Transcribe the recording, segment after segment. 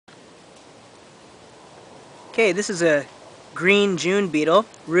Okay, this is a green June beetle,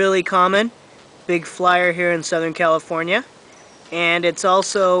 really common, big flyer here in Southern California. And it's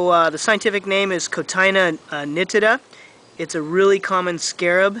also, the scientific name is Cotinis nitida. It's a really common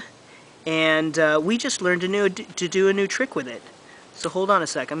scarab, and we just learned to do a new trick with it. So hold on a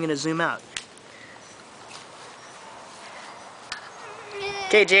sec, I'm going to zoom out.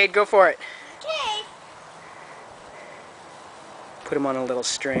 Okay, Jade, go for it. Okay. Put him on a little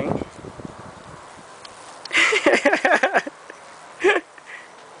string.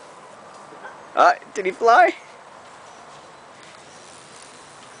 Did he fly?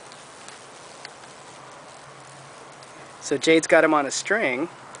 So Jade's got him on a string,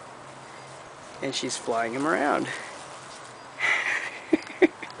 and she's flying him around.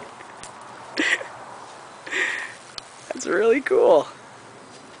 That's really cool.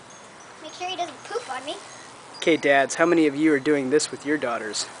 Make sure he doesn't poop on me. Okay, dads, how many of you are doing this with your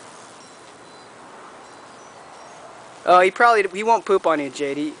daughters? Oh, he won't poop on you,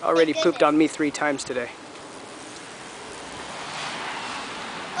 Jade. He already pooped on me 3 times today.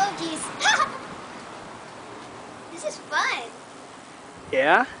 Oh, geez. This is fun.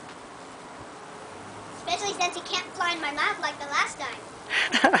 Yeah? Especially since he can't fly in my mouth like the last time.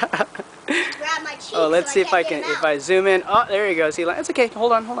 Grab my cheek. Oh, let's so see if I zoom in. Oh, there he goes. It's okay.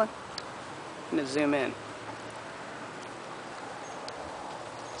 Hold on. I'm gonna zoom in.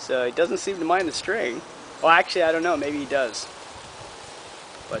 So he doesn't seem to mind the string. Well, actually, I don't know. Maybe he does.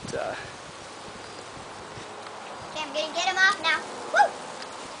 But Okay, I'm gonna get him off now. Woo!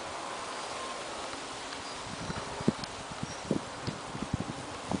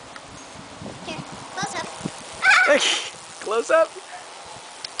 Here, close up. Close up.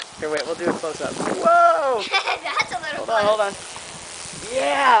 Here, wait. We'll do a close up. Whoa! That's a little Hold on.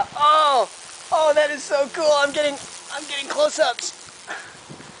 Yeah. Oh, that is so cool. I'm getting close-ups.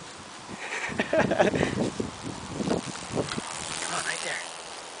 Come on, right there.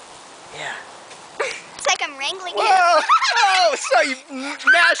 Yeah. It's like I'm wrangling him. Whoa! Oh, so you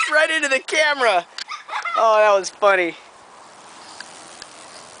mashed right into the camera. Oh, that was funny.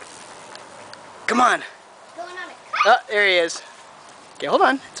 Come on. Going on a Oh, there he is. Okay, hold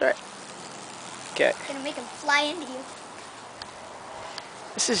on. It's all right. Okay. Gonna make him fly into you.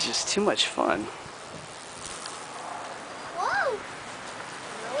 This is just too much fun. Whoa!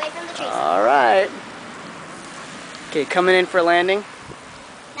 Away from the trees. All right. Okay, coming in for landing.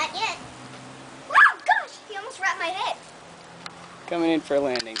 Not yet. Oh gosh! He almost wrapped my head. Coming in for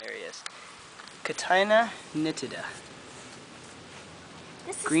landing. There he is. Cotinis nitida.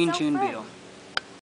 This is Green so June fun. beetle.